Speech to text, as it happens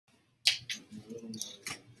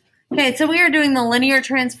Okay, so we are doing the linear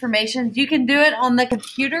transformations. You can do it on the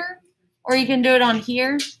computer or you can do it on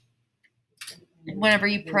here whenever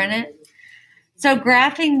you print it. So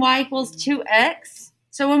graphing y equals 2x.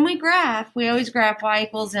 So when we graph, we always graph y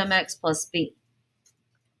equals mx plus b.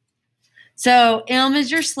 So m is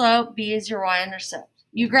your slope, b is your y-intercept.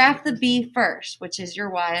 You graph the b first, which is your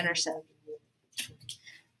y-intercept.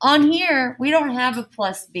 On here, we don't have a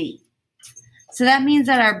plus b. So that means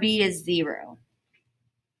that our b is 0.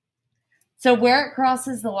 So where it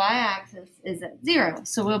crosses the y-axis is at 0.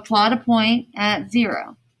 So we'll plot a point at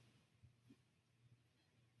 0.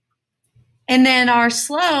 And then our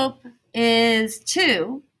slope is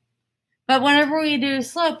 2. But whenever we do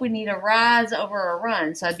slope, we need a rise over a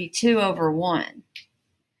run. So it'd be 2 over 1.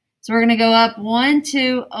 So we're going to go up 1,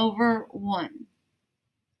 2 over 1.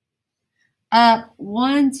 Up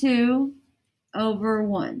 1, 2 over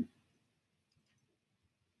 1.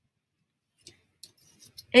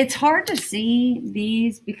 It's hard to see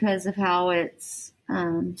these because of how it's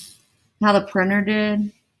how the printer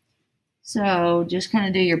did. So just kind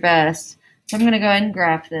of do your best. So I'm going to go ahead and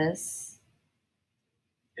graph this.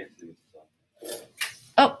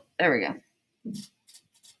 Oh, there we go.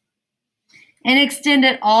 And extend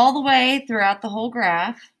it all the way throughout the whole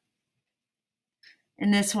graph.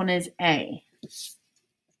 And this one is A.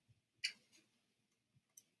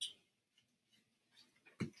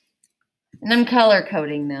 And I'm color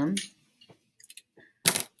coding them.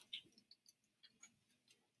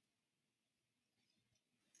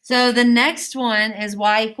 So the next one is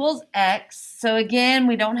y equals x. So again,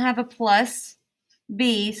 we don't have a plus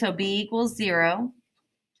b, so b equals 0.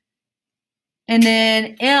 And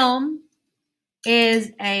then m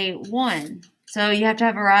is a 1. So you have to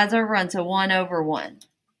have a rise over run, so 1 over 1.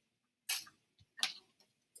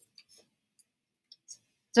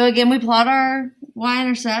 So again, we plot our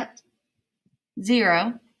y-intercept,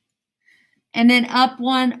 0. And then up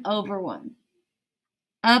 1 over 1.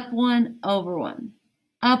 Up 1 over 1.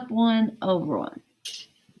 Up 1 over 1.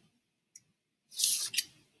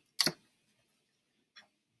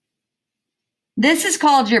 This is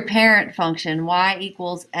called your parent function, y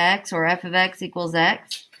equals x, or f of x equals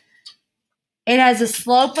x. It has a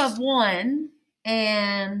slope of 1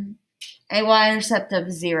 and a y-intercept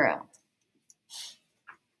of 0.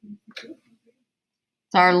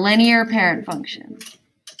 It's our linear parent function.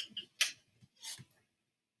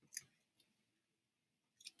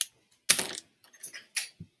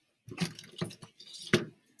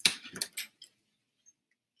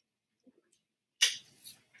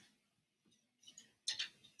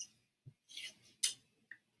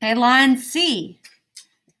 Okay, line C.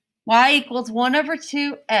 Y equals 1 over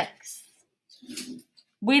 2x.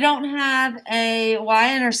 We don't have a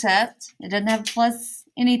y-intercept. It doesn't have plus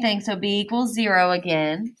anything, so b equals 0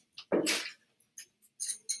 again.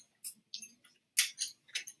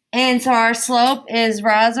 And so our slope is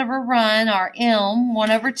rise over run, our m,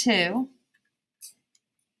 1 over 2.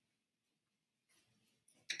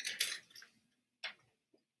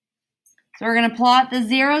 So we're going to plot the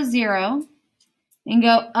 0, 0 and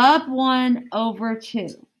go up 1 over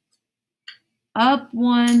 2. Up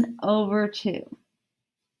 1 over 2.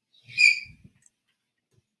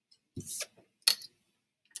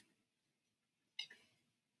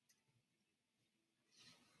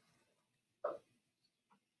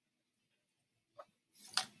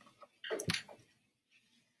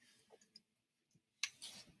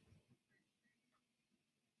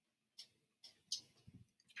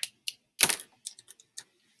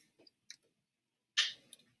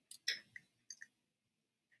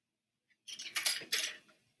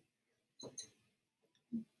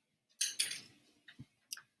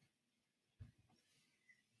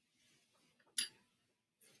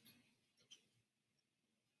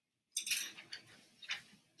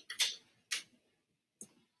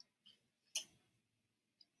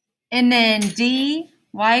 And then D,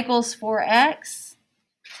 y equals 4x.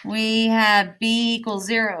 We have b equals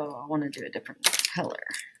 0. I want to do a different color.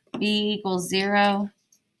 B equals 0.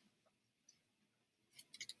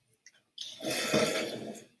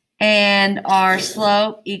 And our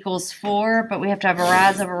slope equals 4, but we have to have a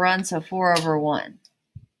rise over run, so 4 over 1.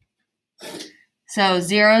 So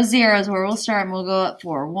 0, 0 is where we'll start, and we'll go up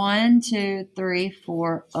 4. 1, 2, 3,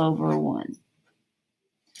 4 over 1.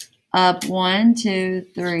 Up 1, 2,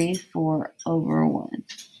 3, 4 over 1.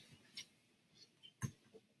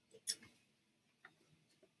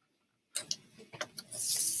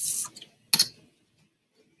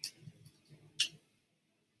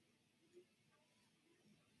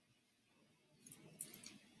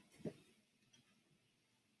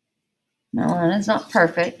 My line is not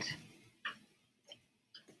perfect.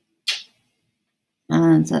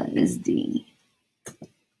 So that is D.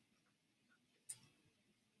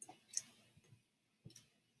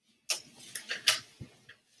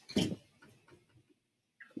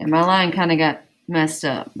 And my line kind of got messed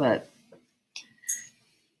up, but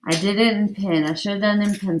I did it in pen. I should have done it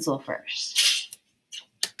in pencil first.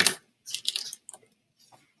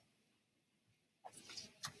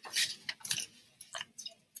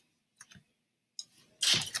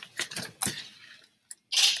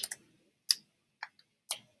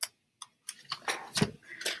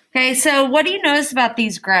 Okay, so what do you notice about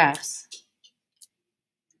these graphs?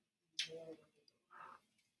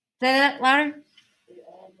 Say that louder.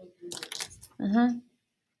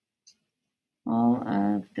 All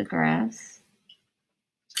of the graphs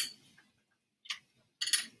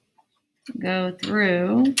go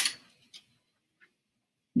through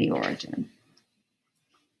the origin.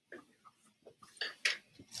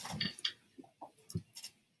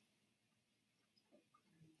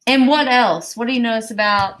 And what else? What do you notice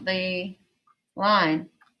about the line?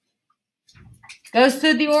 Goes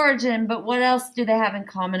through the origin, but what else do they have in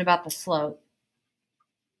common about the slope?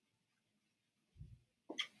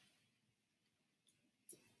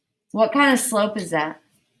 What kind of slope is that?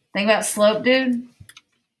 Think about slope, dude.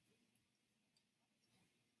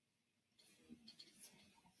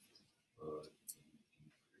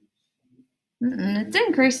 It's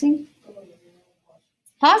increasing.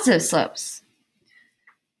 Positive slopes.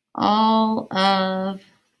 All of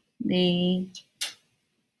the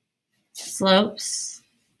slopes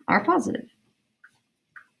are positive.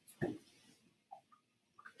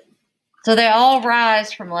 So they all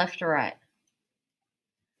rise from left to right.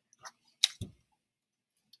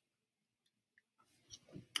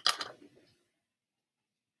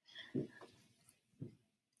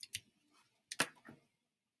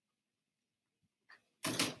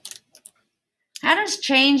 How does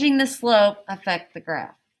changing the slope affect the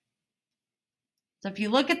graph? So if you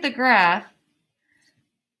look at the graph,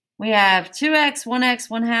 we have 2x, 1x,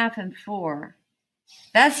 1/2, and 4.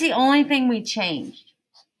 That's the only thing we changed.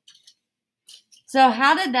 So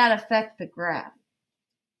how did that affect the graph?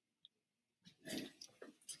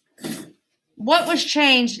 What was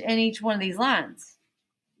changed in each one of these lines?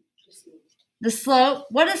 The slope.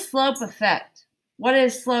 What does slope affect? What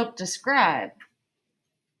does slope describe?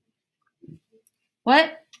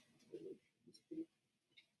 What?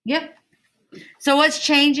 Yep. So what's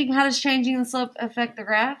changing? How does changing the slope affect the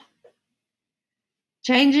graph?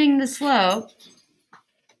 Changing the slope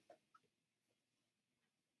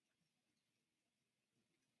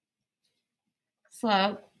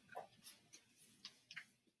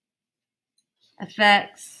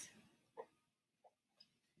affects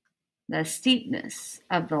the steepness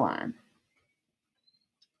of the line.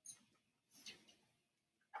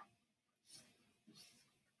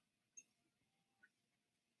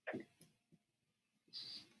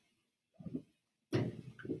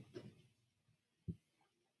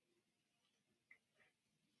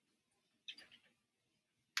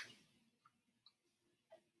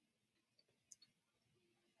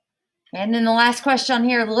 And then the last question on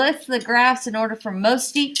here, list the graphs in order from most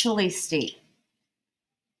steep to least steep.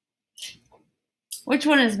 Which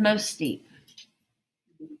one is most steep?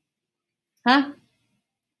 Huh?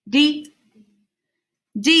 D?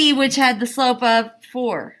 D, which had the slope of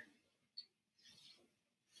 4.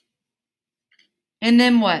 And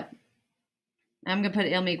then what? I'm going to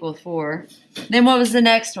put m equals 4. Then what was the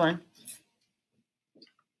next one?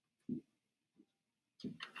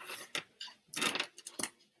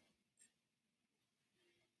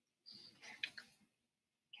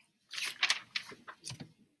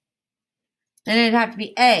 Then it'd have to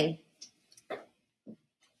be A.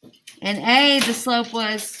 And A, the slope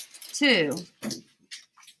was 2.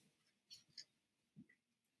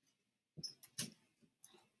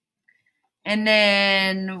 And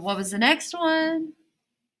then what was the next one?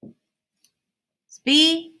 It's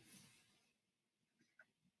B.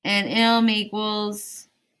 And M equals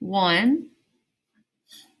 1.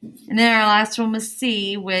 And then our last one was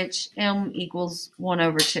C, which M equals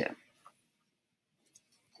 1/2.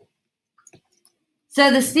 So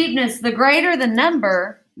the steepness, the greater the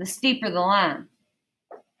number, the steeper the line.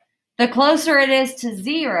 The closer it is to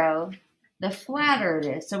 0, the flatter it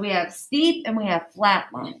is. So we have steep and we have flat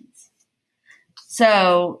lines.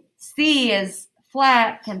 So C is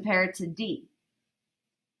flat compared to D.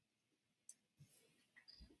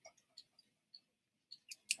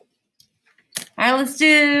 All right, let's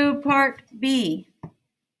do part B.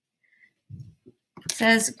 It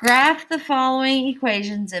says graph the following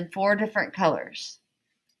equations in 4 different colors.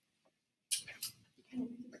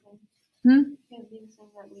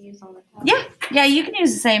 Yeah, you can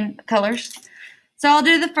use the same colors. So I'll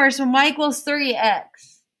do the first one. Y equals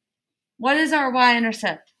 3x. What is our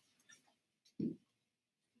y-intercept?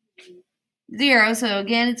 0. So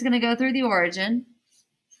again, it's going to go through the origin.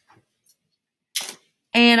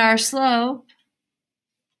 And our slope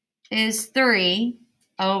is 3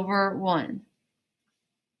 over 1.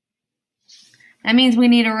 That means we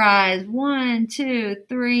need to rise 1, 2,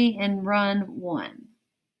 3, and run 1.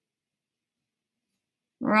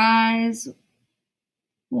 Rise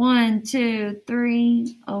 1, 2,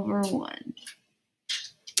 3 over 1.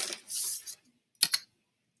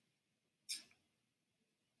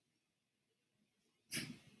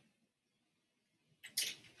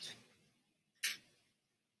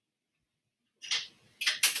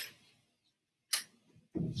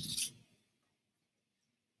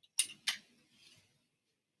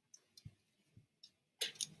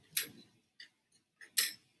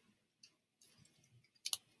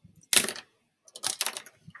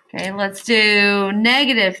 Okay, let's do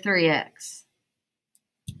negative 3x.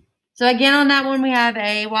 So again, on that one, we have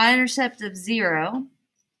a y-intercept of 0.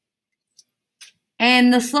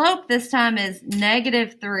 And the slope this time is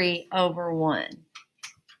negative 3 over 1.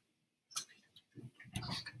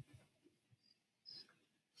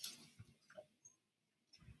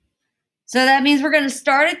 So that means we're going to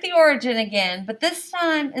start at the origin again, but this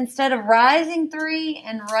time, instead of rising 3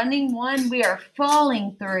 and running 1, we are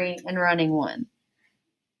falling 3 and running 1.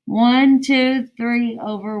 1, 2, 3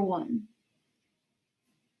 over 1.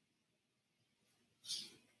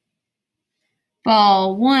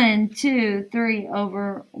 Fall 1, 2, 3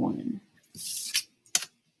 over 1.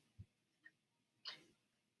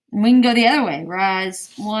 And we can go the other way.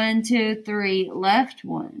 Rise 1, 2, 3, left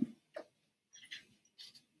 1.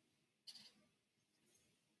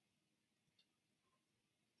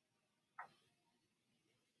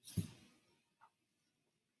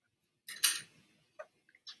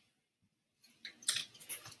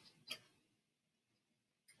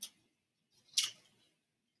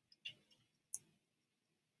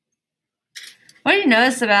 What do you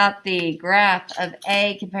notice about the graph of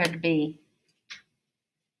A compared to B?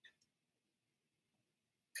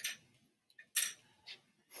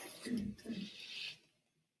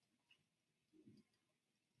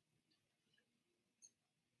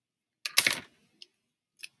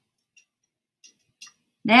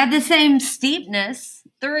 They have the same steepness,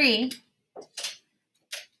 3,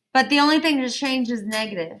 but the only thing that's changed is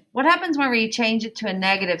negative. What happens whenever you change it to a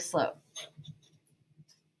negative slope?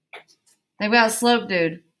 Think about slope,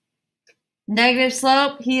 dude. Negative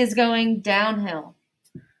slope, he is going downhill.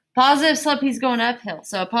 Positive slope, he's going uphill.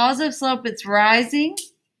 So a positive slope, it's rising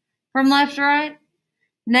from left to right.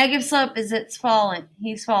 Negative slope is it's falling.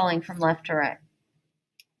 He's falling from left to right.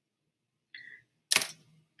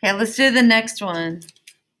 Okay, let's do the next one.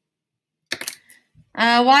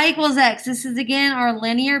 Y equals x. This is, again, our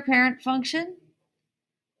linear parent function,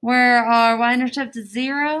 where our y-intercept is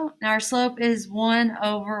 0, and our slope is 1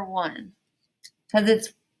 over 1. Because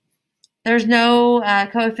there's no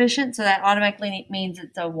coefficient, so that automatically means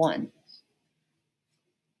it's a 1.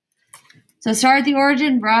 So start at the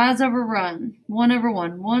origin, rise over run. 1 over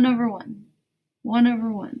 1, 1 over 1, 1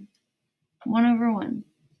 over 1, 1 over 1,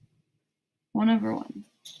 1 over 1.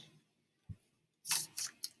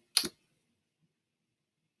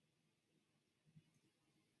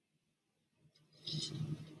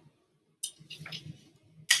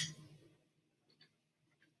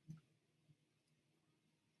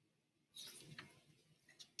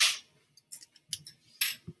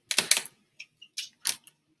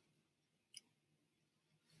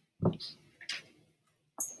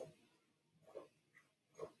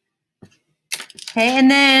 Okay,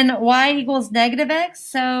 and then y equals negative x.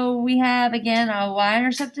 So we have, again, a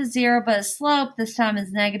y-intercept is 0, but a slope this time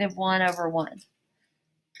is negative 1 over 1.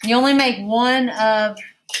 You only make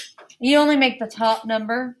the top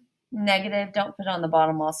number negative. Don't put it on the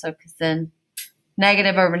bottom also, because then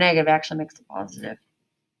negative over negative actually makes it positive.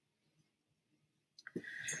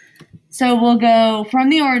 So we'll go from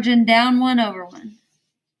the origin down 1 over 1,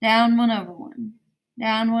 down 1 over 1,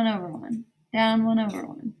 down 1 over 1, down 1 over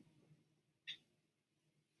 1.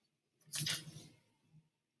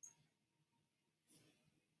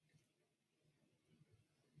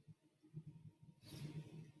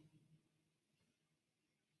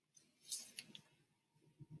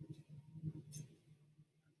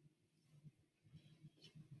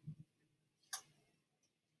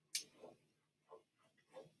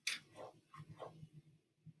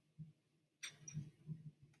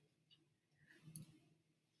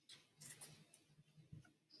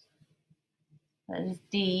 That is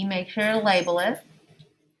D. Make sure to label it.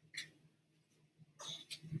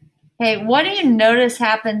 Okay, what do you notice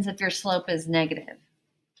happens if your slope is negative?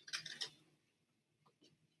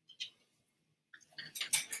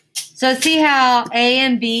 So see how A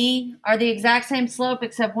and B are the exact same slope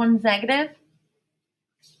except one's negative?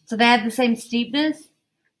 So they have the same steepness.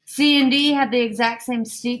 C and D have the exact same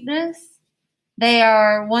steepness. They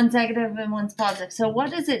are one's negative and one's positive. So what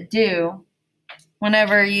does it do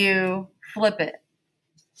whenever you flip it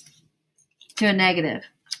to a negative?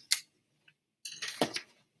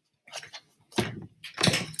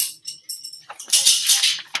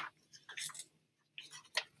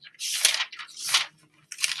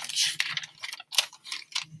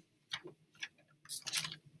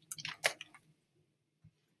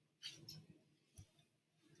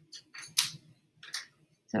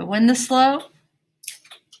 So when the slope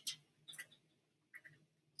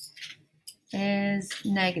is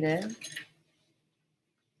negative,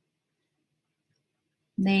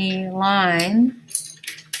 the line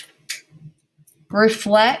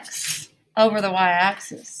reflects over the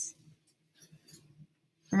y-axis.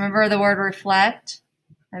 Remember the word reflect?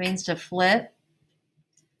 That means to flip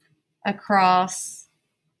across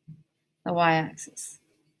the y-axis.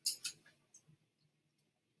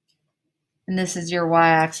 And this is your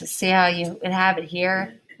y-axis. See how you have it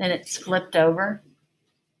here and it's flipped over?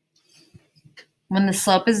 When the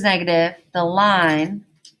slope is negative, the line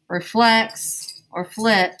reflects or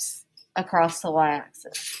flips across the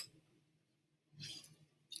y-axis.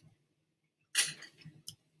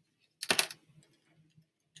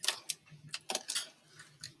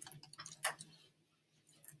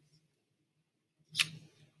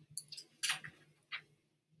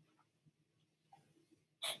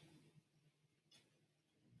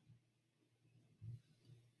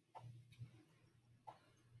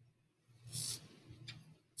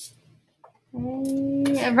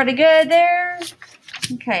 Everybody good there?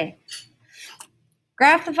 Okay.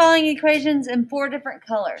 Graph the following equations in 4 different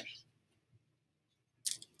colors.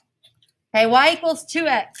 Okay, y equals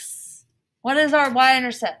 2x. What is our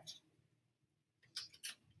y-intercept?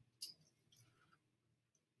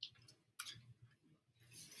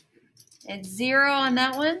 It's 0 on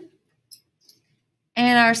that one.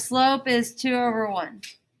 And our slope is 2 over 1.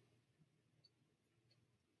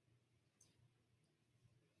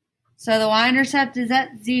 So the y-intercept is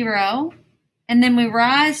at 0. And then we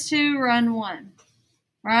rise 2, run 1.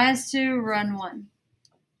 Rise 2, run 1.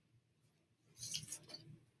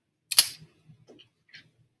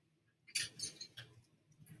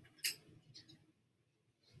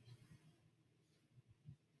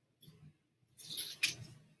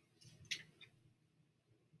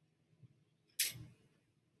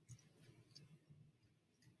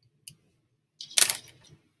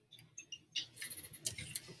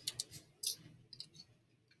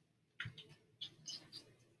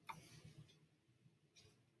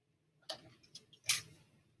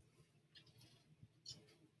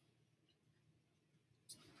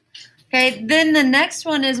 Okay, then the next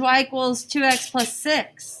one is y equals 2x plus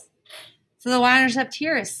 6. So the y-intercept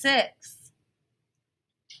here is 6.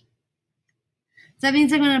 So that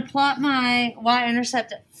means I'm going to plot my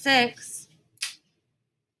y-intercept at 6.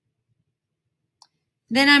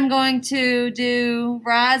 Then I'm going to do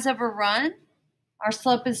rise over run. Our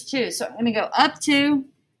slope is 2. So I'm going to go up 2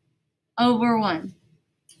 over 1.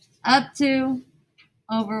 Up 2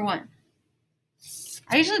 over 1.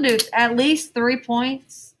 I usually do at least 3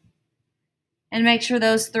 points and make sure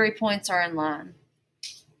those 3 points are in line.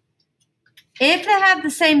 If they have the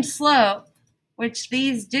same slope, which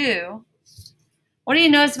these do, what do you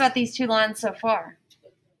notice about these 2 lines so far?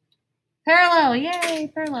 Parallel, yay,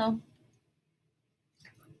 parallel.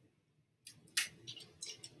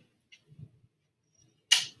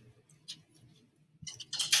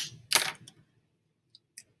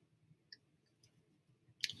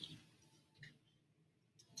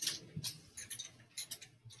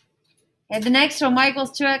 And the next one, y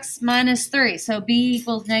equals 2x minus 3. So b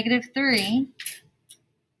equals negative 3.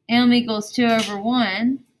 M equals 2 over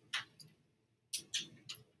 1.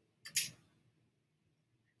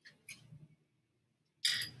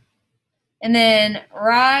 And then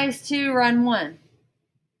rise 2, run 1.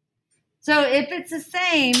 So if it's the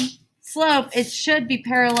same slope, it should be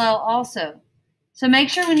parallel also. So make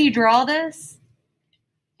sure when you draw this,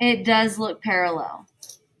 it does look parallel.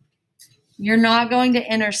 You're not going to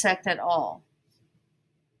intersect at all.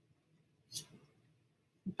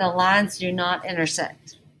 The lines do not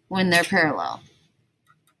intersect when they're parallel.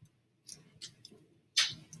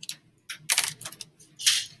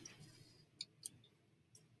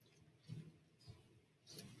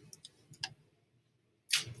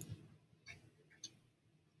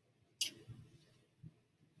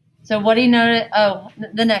 So what do you notice? Oh,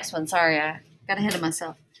 the next one. Sorry, I got ahead of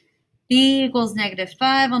myself. B equals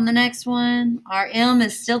 -5 on the next one. Our M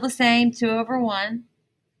is still the same, 2 over 1.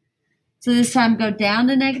 So this time go down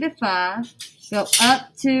to -5, go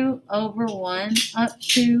up 2 over 1, up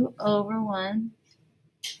 2 over 1.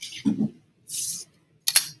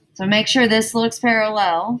 So make sure this looks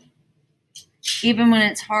parallel, even when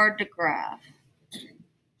it's hard to graph.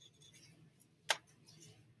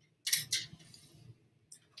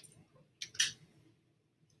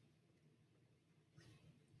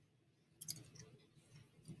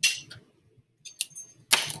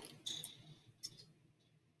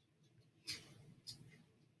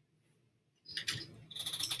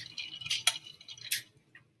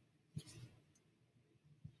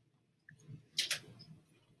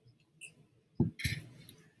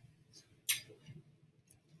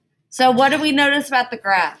 So what do we notice about the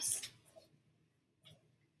graphs?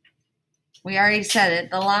 We already said it.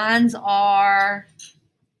 The lines are,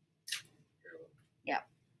 yep.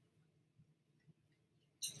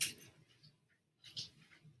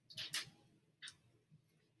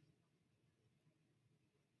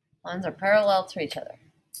 Lines are parallel to each other.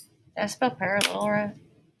 Did I spell parallel right?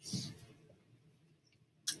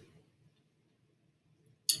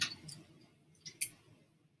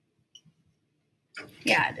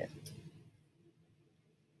 Yeah, I did.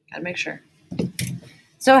 Gotta make sure.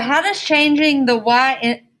 So how does changing the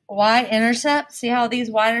y-intercept, see how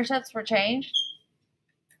these y-intercepts were changed?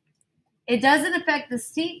 It doesn't affect the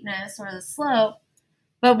steepness or the slope,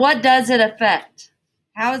 but what does it affect?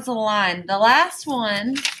 How is the line? The last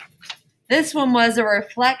one, this one was a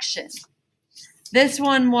reflection. This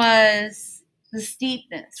one was the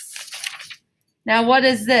steepness. Now what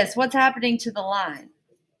is this? What's happening to the line?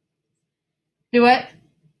 Do it.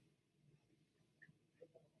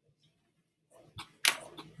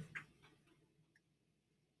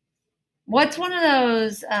 What's one of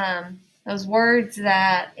those words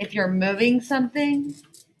that if you're moving something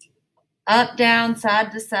up, down,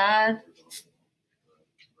 side to side,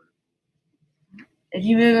 if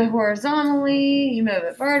you move it horizontally, you move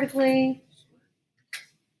it vertically,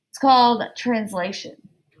 it's called translation.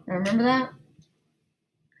 Remember that?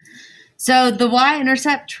 So the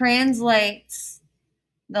y-intercept translates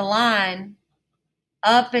the line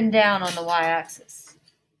up and down on the y-axis.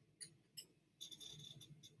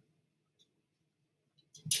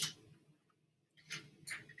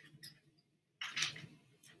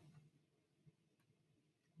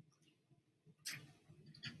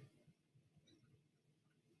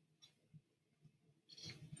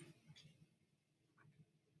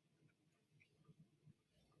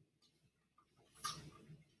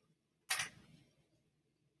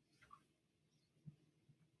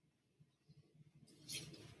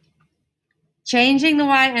 Changing the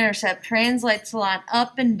y-intercept translates the line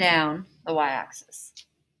up and down the y-axis.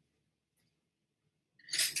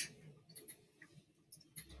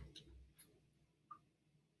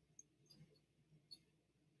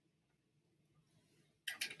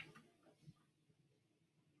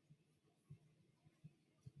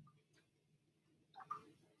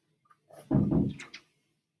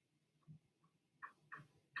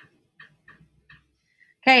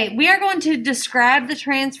 Okay, we are going to describe the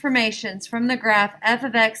transformations from the graph f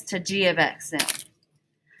of x to g of x now.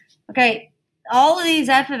 Okay, all of these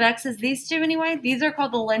f of x's, these two anyway, these are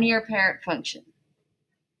called the linear parent function.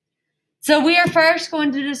 So we are first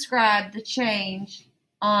going to describe the change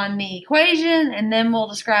on the equation, and then we'll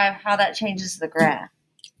describe how that changes the graph.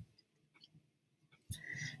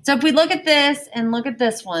 So if we look at this and look at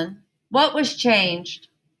this one, what was changed?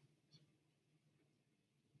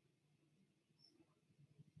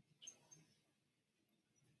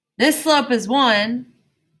 This slope is 1,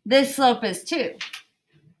 this slope is 2.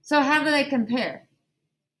 So how do they compare?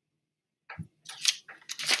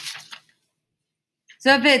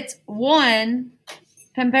 So if it's 1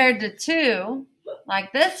 compared to 2,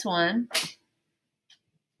 like this one,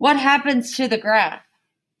 what happens to the graph?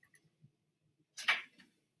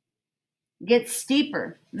 It gets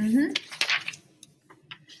steeper.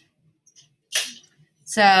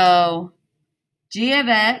 So g of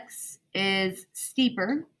x is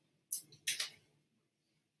steeper.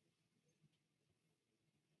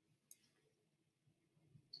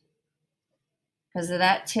 Because of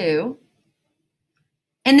that 2.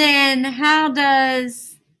 And then how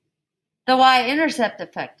does the y-intercept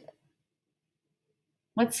affect it?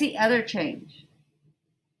 What's the other change?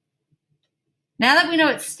 Now that we know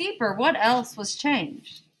it's steeper, what else was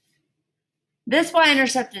changed? This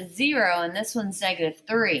y-intercept is 0 and this one's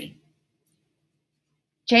 -3.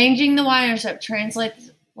 Changing the y-intercept translates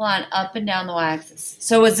the line up and down the y-axis.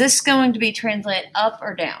 So is this going to be translated up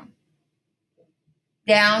or down?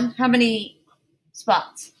 down, how many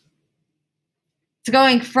spots? It's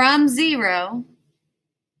going from 0,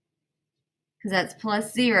 because that's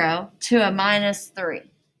plus 0, to a minus 3.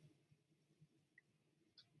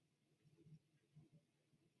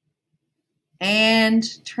 And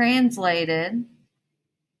translated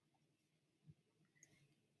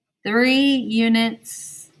 3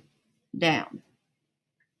 units down.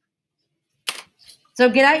 So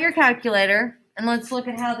get out your calculator and let's look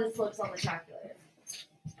at how this looks on the calculator.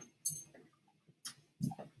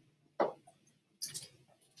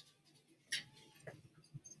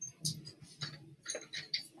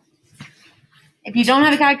 If you don't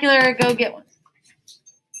have a calculator, go get one.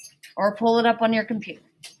 Or pull it up on your computer.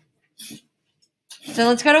 So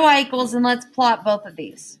let's go to y equals and let's plot both of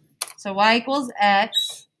these. So y equals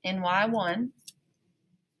x in y1.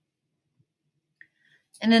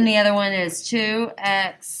 And then the other one is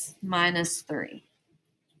 2x minus 3.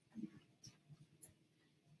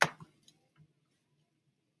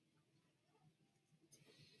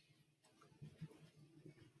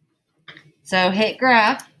 So hit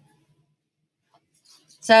graph.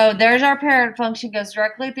 So there's our parent function, goes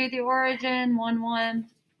directly through the origin, 1, 1.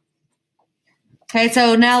 Okay,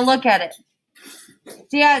 so now look at it.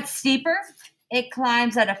 See how it's steeper? It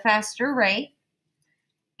climbs at a faster rate.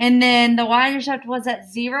 And then the y-intercept was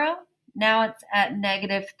at 0. Now it's at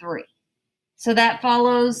 -3. So that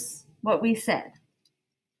follows what we said.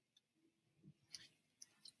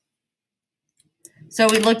 So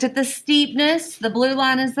we looked at the steepness. The blue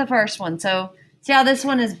line is the first one. So see how this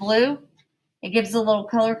one is blue? It gives a little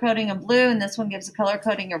color coding of blue, and this one gives a color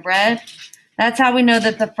coding of red. That's how we know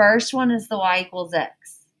that the first one is the y equals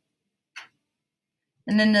x.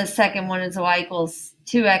 And then the second one is the y equals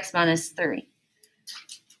 2x minus 3.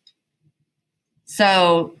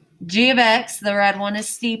 So g of x, the red one, is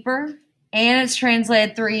steeper, and it's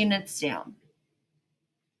translated 3 units down.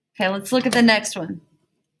 Okay, let's look at the next one.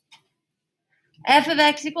 F of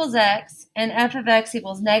x equals x, and f of x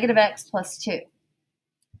equals -x plus 2.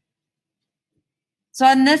 So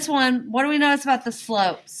on this one, what do we notice about the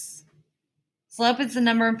slopes? Slope is the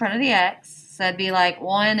number in front of the x, so that'd be like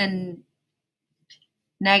 1 and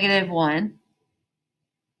 -1.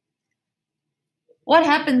 What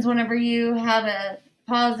happens whenever you have a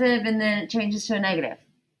positive and then it changes to a negative?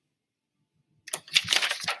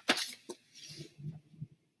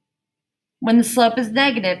 When the slope is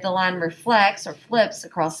negative, the line reflects or flips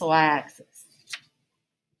across the y-axis.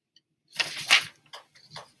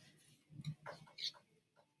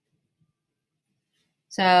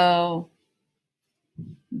 So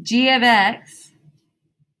g of x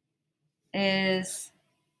is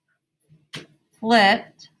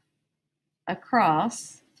flipped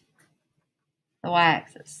across the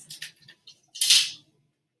y-axis.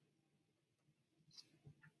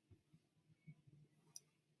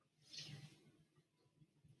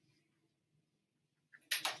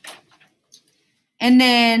 And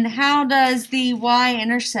then how does the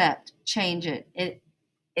y-intercept change it?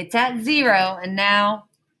 It's at 0, and now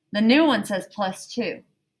the new one says plus 2.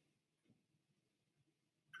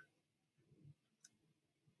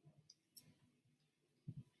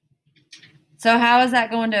 So how is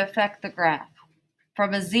that going to affect the graph?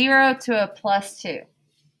 From a 0 to a plus 2.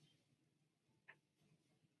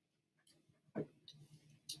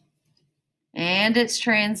 And it's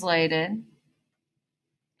translated.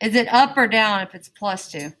 Is it up or down if it's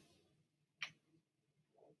plus 2?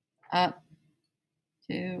 Up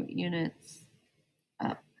 2 units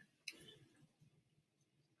up.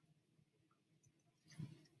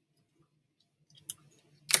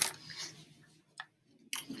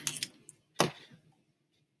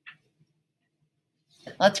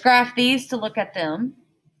 Let's graph these to look at them.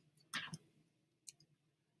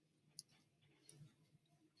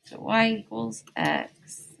 So y equals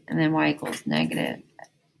x, and then y equals -x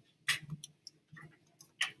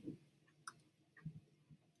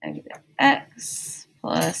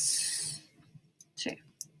plus 2.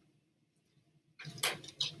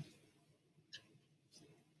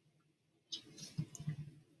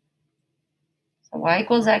 So y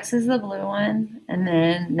equals x is the blue one, and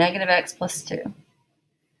then -x plus 2.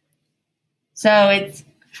 So it's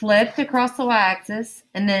flipped across the y-axis,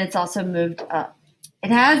 and then it's also moved up.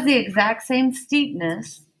 It has the exact same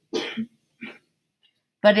steepness,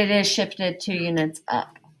 but it is shifted 2 units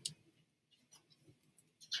up.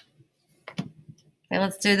 Okay,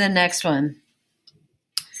 let's do the next one.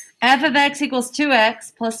 F of x equals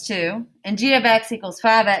 2x plus 2, and g of x equals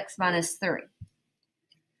 5x minus 3.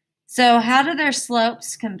 So how do their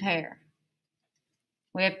slopes compare?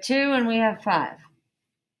 We have 2 and we have 5.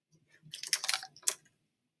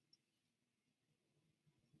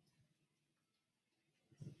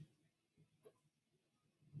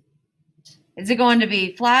 Is it going to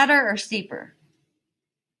be flatter or steeper?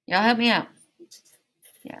 Y'all help me out.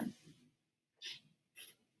 Yeah.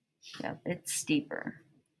 Yep, it's steeper.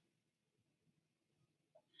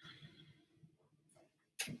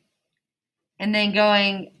 And then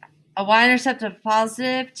going a y-intercept of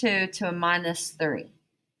positive 2 to a -3.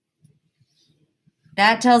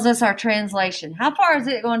 That tells us our translation. How far is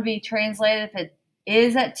it going to be translated if it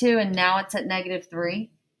is at 2 and now it's at -3?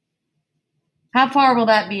 How far will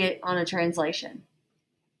that be on a translation?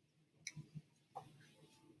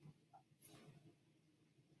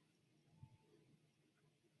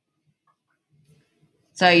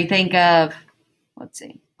 So you think of, let's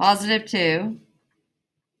see, positive 2,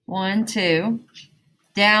 1, 2,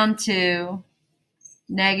 down to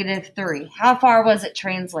 -3. How far was it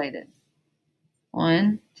translated?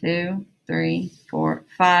 1, 2, 3, 4,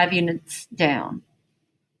 5 units down.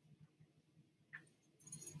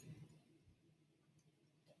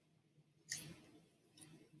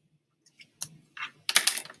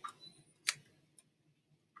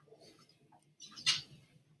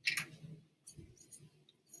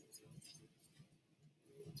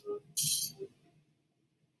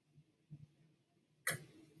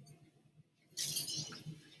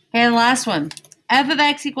 Okay, the last one. F of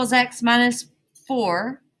x equals x minus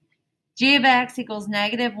 4. G of x equals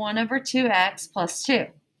 -1/2x plus 2.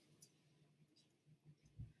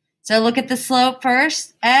 So look at the slope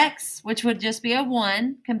first. X, which would just be a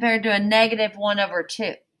 1, compared to a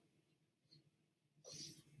 -1/2.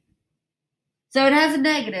 So it has a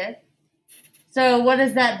negative. So what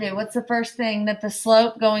does that do? What's the first thing that the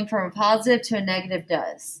slope going from a positive to a negative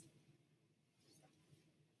does?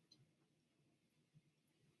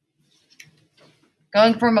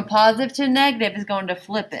 Going from a positive to a negative is going to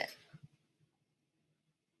flip it.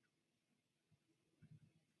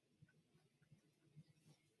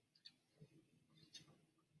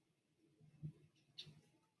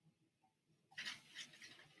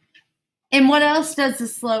 And what else does the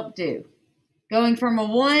slope do? Going from a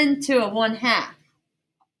 1 to a 1/2.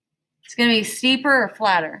 It's going to be steeper or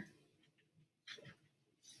flatter?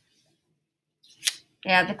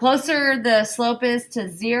 Yeah, the closer the slope is to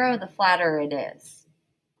 0, the flatter it is.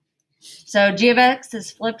 So g of x is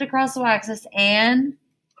flipped across the y-axis and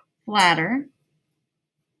flatter.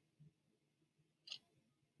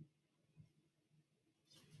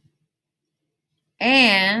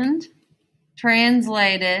 And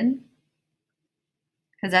translated,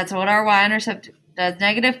 because that's what our y-intercept does,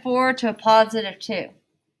 -4 to a positive 2.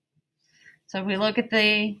 So if we look at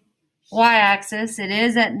the y-axis, it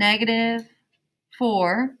is at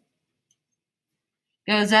 -4,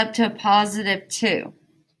 goes up to a positive 2.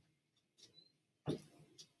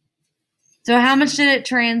 So how much did it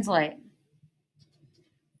translate?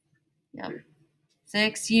 Yep.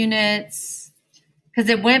 6 units, because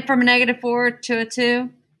it went from a -4 to a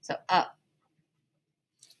 2, so up.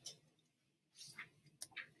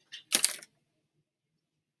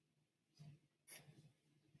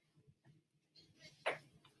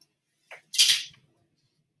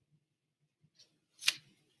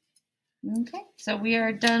 Okay, so we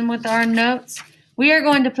are done with our notes. We are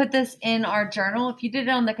going to put this in our journal. If you did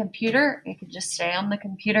it on the computer, it could just stay on the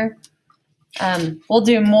computer. We'll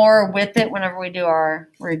do more with it whenever we do our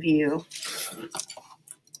review.